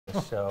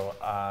show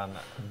on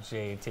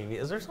JTV.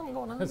 Is there something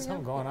going on? There's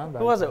something going on back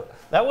Who was there. it?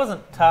 That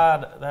wasn't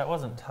Todd. That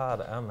wasn't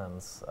Todd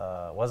Emmons.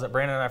 Was it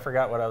Brandon? I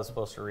forgot what I was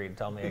supposed to read.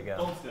 Tell me again.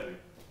 Homesteading.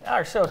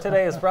 Our show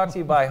today is brought to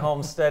you by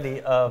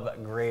Homesteady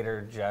of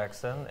Greater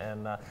Jackson,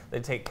 and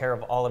they take care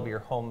of all of your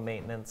home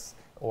maintenance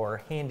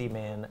or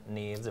handyman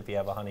needs. If you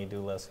have a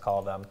honey-do list,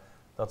 call them.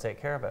 They'll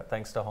take care of it.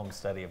 Thanks to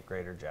Homesteady of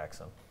Greater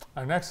Jackson.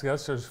 Our next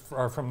guests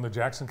are from the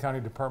Jackson County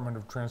Department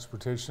of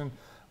Transportation.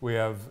 We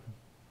have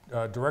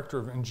Director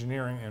of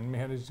Engineering and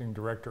Managing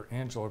Director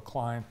Angela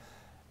Kline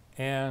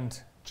and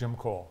Jim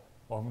Cole.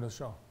 Welcome to the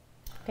show.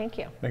 Thank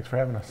you. Thanks for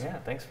having us. Yeah,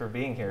 thanks for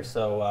being here.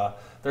 So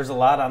there's a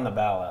lot on the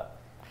ballot.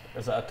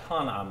 There's a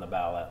ton on the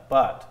ballot,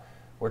 but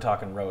we're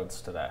talking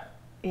roads today.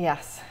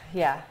 Yes,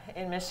 yeah.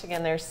 In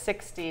Michigan, there's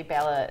 60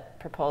 ballot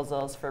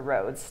proposals for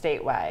roads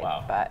statewide,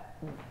 Wow. but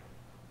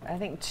I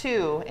think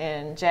 2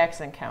 in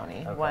Jackson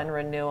County, Okay. 1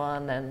 renewal,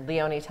 and then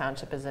Leone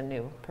Township is a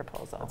new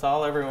proposal. That's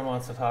all everyone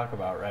wants to talk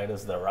about, right,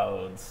 is the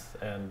roads.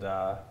 And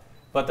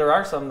but there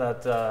are some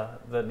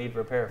that need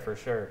repair for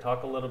sure.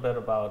 Talk a little bit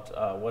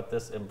about what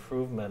this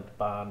improvement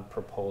bond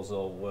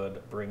proposal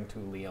would bring to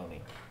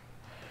Leone.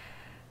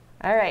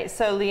 All right,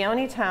 so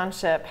Leone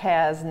Township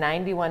has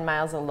 91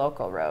 miles of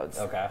local roads.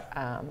 Okay.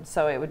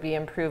 So it would be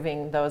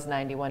improving those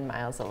 91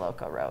 miles of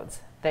local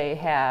roads. They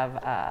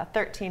have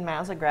 13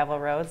 miles of gravel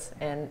roads,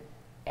 and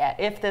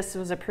if this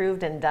was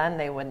approved and done,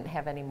 they wouldn't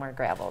have any more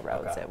gravel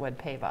roads. Okay. It would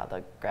pave all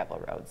the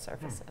gravel road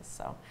surfaces.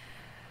 So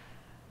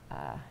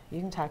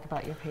you can talk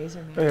about your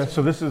Pacer. Yeah,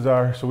 so this is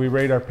so we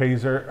rate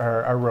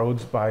our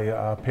roads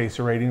by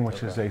Pacer rating,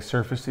 which is a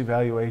surface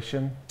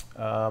evaluation.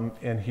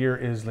 And here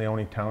is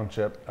Leone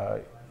Township.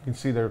 You can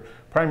see their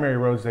primary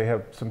roads, we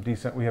have some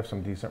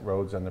decent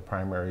roads on the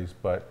primaries,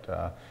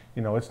 but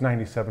you know, it's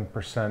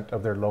 97%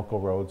 of their local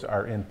roads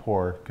are in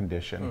poor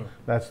condition.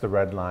 That's the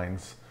red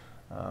lines.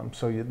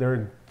 So they're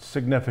in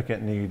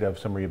significant need of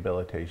some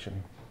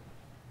rehabilitation.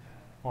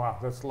 Wow,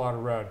 that's a lot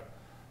of red.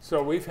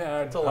 So we've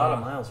had It's a lot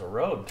of miles of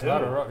road, too. a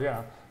lot of road,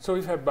 yeah. So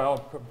we've had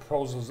ballot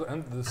proposals,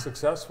 and the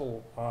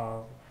successful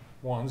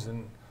ones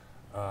in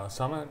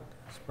Summit,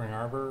 Spring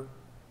Arbor,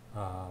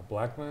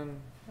 Blackman.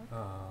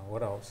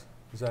 What else?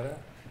 Is that it?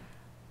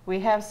 We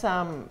have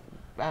some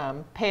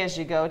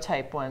pay-as-you-go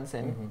type ones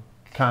in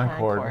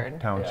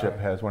Concord Township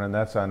Yeah. has one, and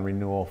that's on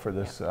renewal for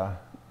this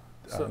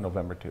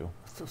November 2.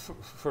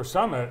 For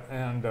Summit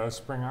and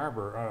Spring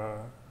Arbor,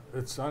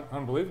 it's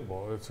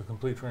unbelievable. It's a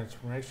complete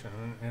transformation,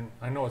 and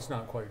I know it's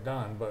not quite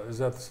done, but is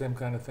that the same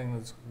kind of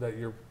thing that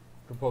you're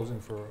proposing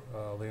for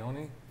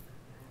Leone?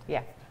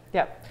 Yeah,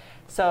 yep.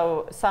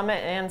 So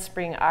Summit and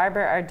Spring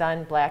Arbor are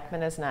done.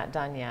 Blackman is not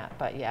done yet,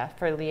 but yeah,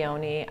 for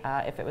Leone,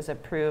 if it was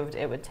approved,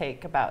 it would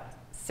take about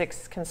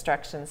 6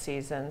 construction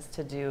seasons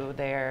to do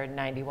their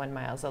 91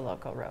 miles of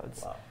local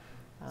roads. Wow.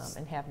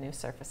 And have new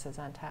surfaces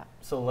on top.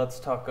 So let's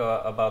talk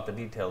about the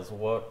details.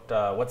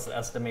 What's the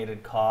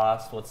estimated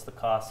cost? What's the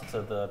cost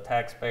to the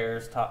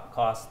taxpayers?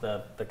 Cost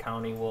that the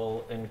county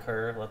will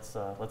incur? Let's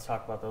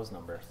talk about those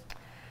numbers.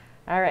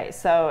 All right,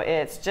 so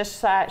it's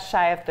just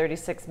shy of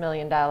 $36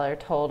 million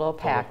total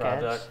package.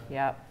 Project.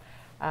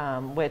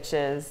 Yep, which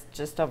is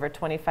just over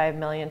 25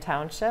 million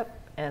township,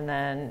 and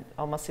then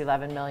almost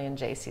 11 million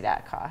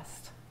JCDOT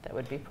cost that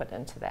would be put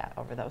into that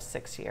over those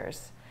 6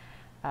 years.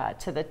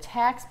 To the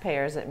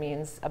taxpayers, it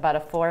means about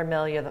a 4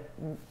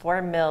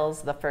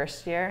 mils the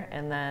first year,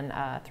 and then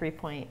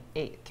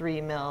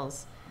 3.83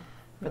 mils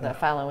for the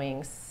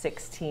following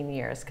 16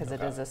 years, because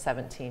it is a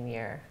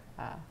 17-year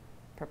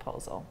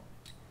proposal.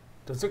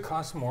 Does it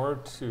cost more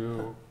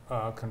to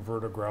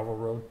convert a gravel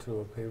road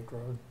to a paved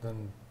road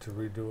than to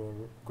redo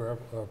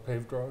a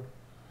paved road?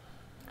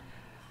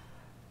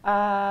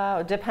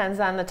 Depends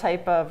on the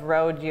type of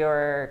road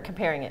you're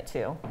comparing it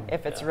to.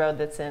 If it's a road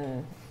that's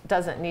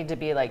doesn't need to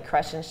be like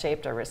crush and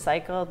shaped or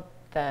recycled,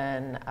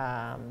 then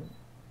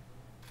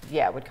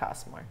yeah, it would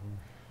cost more.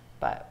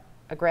 But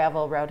a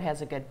gravel road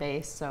has a good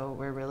base, so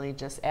we're really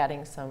just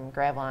adding some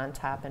gravel on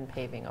top and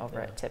paving over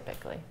it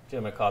typically.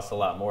 Jim, it costs a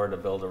lot more to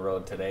build a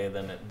road today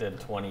than it did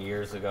 20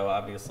 years ago.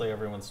 Obviously,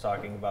 everyone's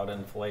talking about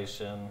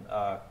inflation,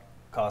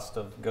 cost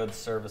of goods,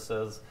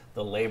 services,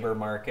 the labor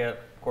market,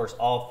 of course,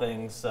 all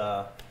things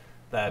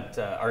that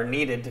are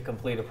needed to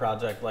complete a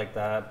project like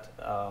that.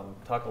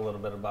 Talk a little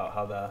bit about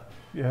how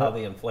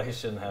the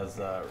inflation has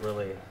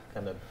really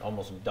kind of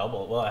almost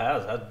doubled. Well, it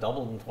has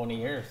doubled in 20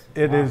 years.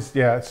 It is,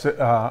 yeah. It's,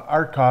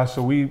 our costs,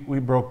 so we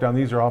broke down,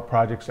 these are all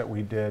projects that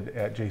we did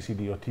at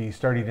JCDOT,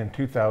 starting in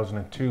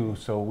 2002.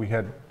 So we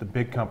had the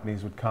big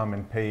companies would come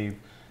and pave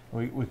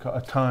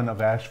a ton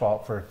of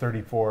asphalt for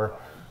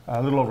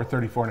a little over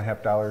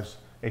 $34.50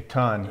 a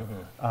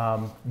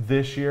ton.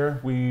 This year,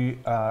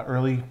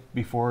 early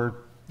before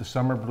the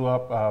summer blew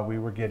up, we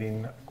were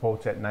getting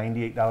quotes at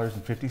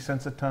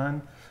 $98.50 a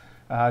ton.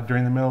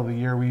 During the middle of the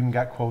year, we even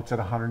got quotes at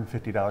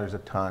 $150 a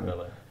ton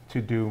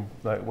to do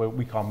what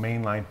we call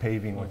mainline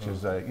paving, which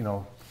is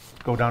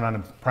go down on a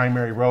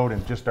primary road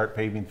and just start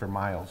paving for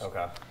miles.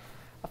 Okay.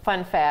 A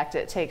fun fact,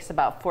 it takes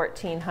about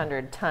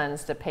 1,400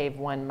 tons to pave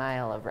 1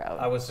 mile of road.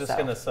 I was just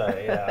going to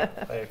say, yeah.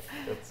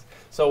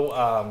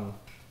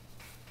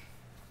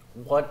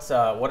 What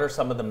are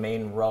some of the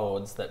main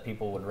roads that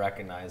people would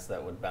recognize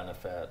that would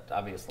benefit?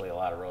 Obviously, a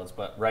lot of roads,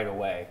 but right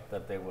away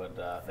that they would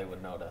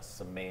notice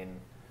some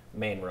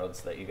main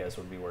roads that you guys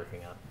would be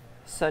working on.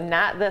 So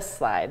not this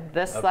slide.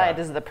 This slide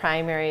is the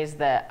primaries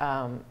that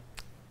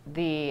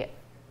the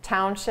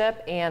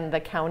township and the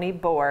county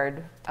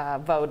board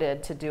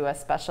voted to do a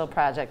special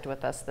project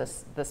with us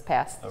this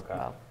past.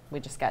 Well, we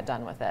just got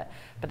done with it,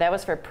 but that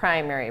was for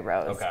primary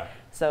roads. Okay.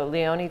 So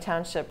Leone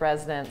Township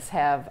residents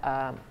have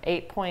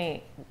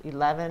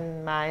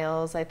 8.11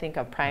 miles, I think,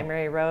 of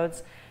primary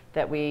roads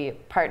that we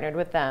partnered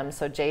with them.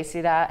 So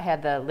JCDOT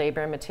had the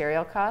labor and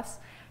material costs,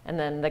 and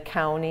then the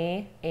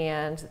county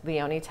and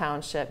Leone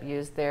Township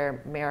used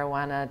their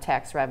marijuana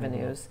tax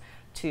revenues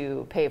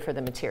to pay for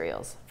the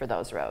materials for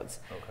those roads.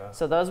 Okay.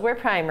 So those were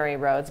primary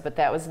roads, but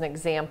that was an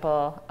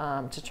example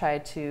to try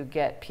to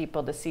get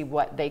people to see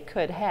what they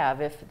could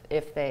have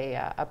if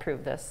they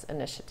approve this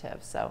initiative.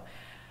 So,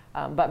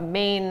 but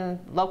main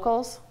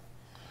locals,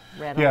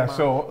 Yeah,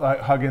 so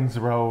Huggins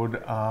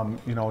Road,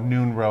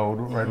 Noon Road,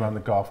 right around the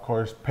golf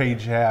course.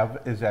 Page Ave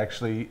is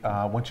actually,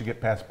 once you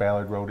get past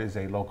Ballard Road, is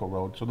a local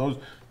road. So those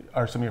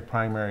are some of your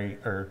primary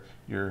or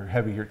your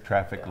heavier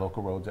traffic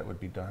local roads that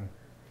would be done.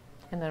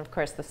 and then of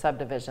course the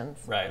subdivisions,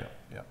 Right.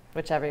 Yeah.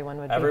 which everyone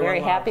would be Everyone very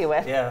loves. happy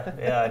with.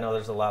 Yeah, I know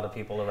there's a lot of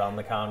people around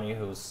the county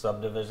whose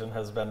subdivision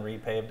has been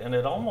repaved, and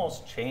it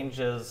almost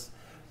changes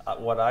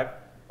what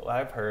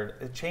I've heard.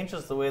 It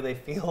changes the way they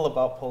feel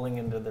about pulling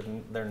into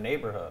their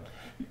neighborhood.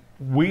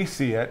 We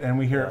see it, and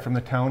we hear Yeah. it from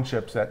the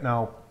townships that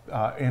now,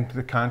 into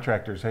the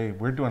contractors, hey,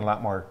 we're doing a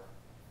lot more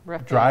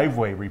Roofing.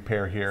 driveway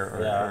repair here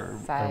Yeah. or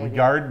Siding.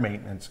 yard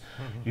maintenance.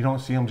 You don't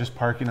see them just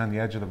parking on the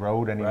edge of the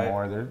road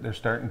anymore. They're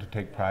starting to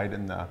take pride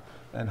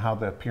in how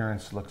the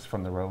appearance looks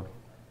from the road.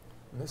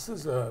 This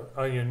is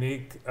a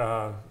unique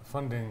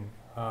funding,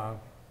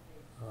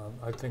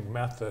 I think,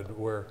 method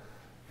where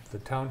the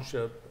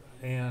township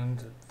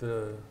and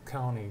the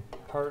county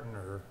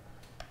partner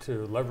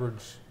to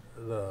leverage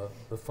the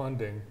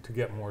funding to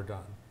get more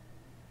done.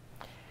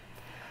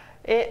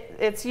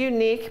 It's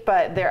unique,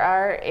 but there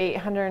are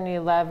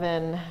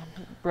 811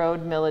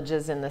 road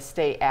millages in the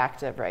state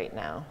active right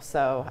now.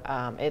 So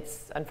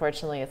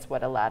unfortunately, it's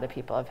what a lot of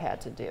people have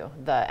had to do.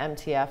 The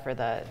MTF or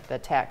the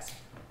tax,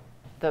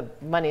 the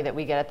money that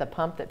we get at the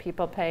pump that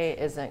people pay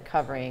isn't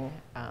covering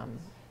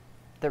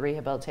the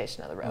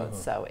rehabilitation of the roads.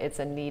 So it's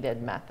a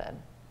needed method.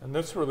 And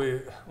that's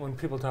really, when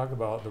people talk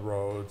about the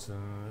roads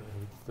and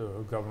the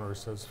governor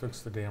says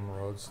fix the damn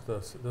roads,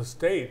 the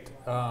state,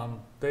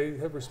 they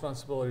have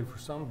responsibility for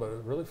some, but it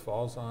really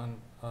falls on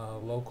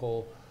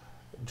local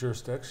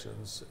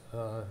jurisdictions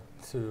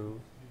to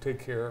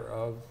take care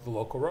of the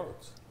local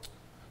roads.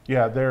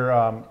 Yeah,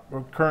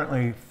 we're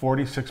currently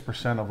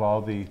 46% of all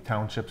the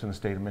townships in the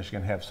state of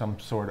Michigan have some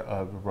sort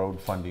of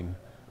road funding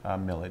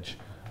millage.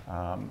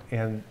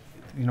 And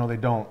they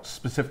don't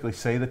specifically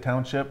say the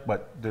township,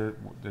 but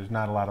there's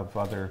not a lot of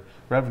other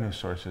revenue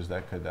sources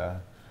that could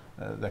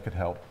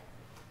help.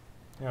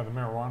 Yeah, the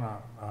marijuana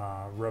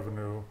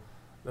revenue,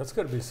 that's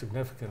got to be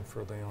significant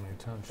for Leone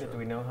Township. Do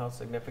we know how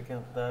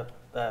significant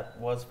that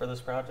was for this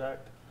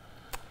project?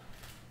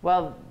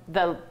 Well,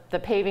 the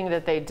paving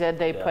that they did,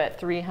 they Yeah. put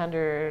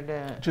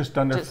 300 Just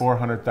under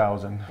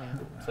 400,000.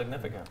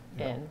 Significant.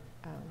 in.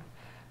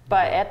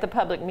 But at the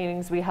public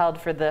meetings we held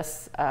for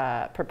this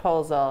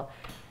proposal,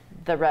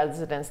 the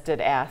residents did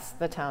ask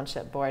the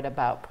township board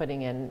about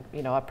putting in,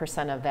 a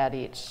 % of that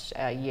each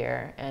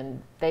year,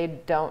 and they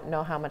don't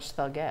know how much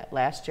they'll get.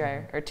 Last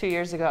year or 2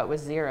 years ago, it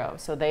was 0,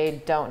 so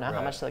they don't know how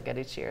Right. much they'll get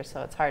each year.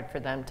 So it's hard for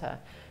them to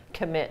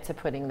commit to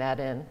putting that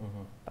in.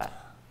 But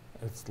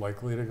It's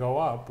likely to go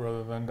up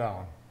rather than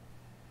down,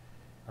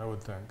 I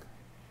would think.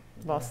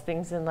 most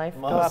things in life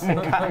go up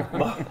and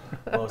down,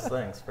 Most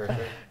things, for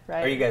sure.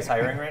 right? Are you guys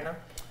hiring right now?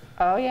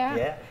 Oh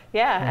yeah.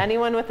 Yeah.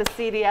 Anyone with a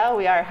CDL,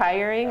 we are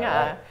hiring.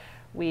 All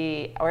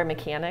right. Or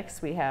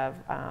mechanics. We have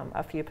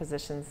a few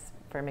positions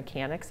for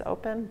mechanics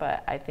open,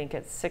 but I think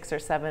it's 6 or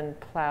 7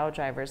 plow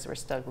drivers we're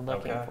still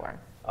looking Okay. for.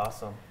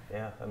 Awesome.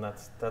 Yeah, and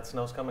that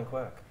snow's coming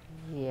quick.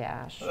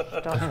 Yeah,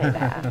 don't say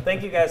that.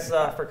 Thank you guys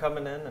for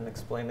coming in and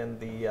explaining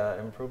the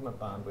improvement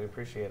bond. We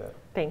appreciate it.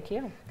 Thank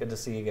you. Good to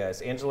see you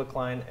guys. Angela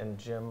Kline and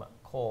Jim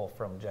Cole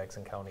from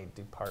Jackson County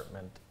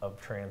Department of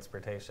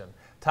Transportation.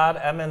 Todd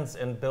Emmons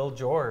and Bill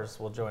Jors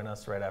will join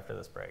us right after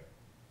this break.